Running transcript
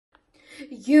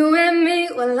You and me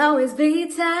will always be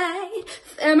tight.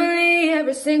 Family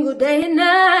every single day and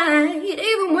night.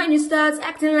 Even when you start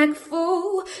acting like a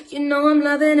fool, you know I'm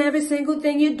loving every single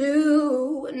thing you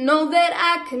do. Know that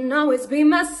I can always be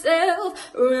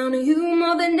myself around you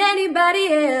more than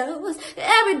anybody else.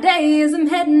 Every day as I'm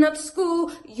heading up to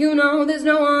school, you know there's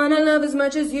no one I love as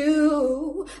much as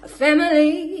you. A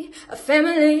family,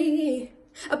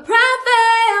 a proud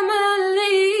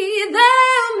family.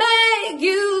 They'll make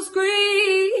you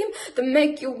scream, they'll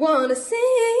make you wanna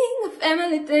sing. A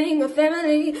family thing, a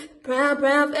family, proud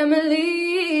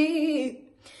family.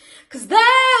 'Cause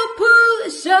they'll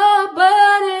push your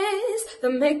buttons,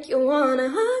 they'll make you wanna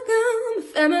hug 'em. A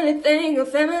family thing, a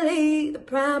family, the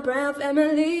proud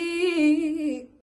family.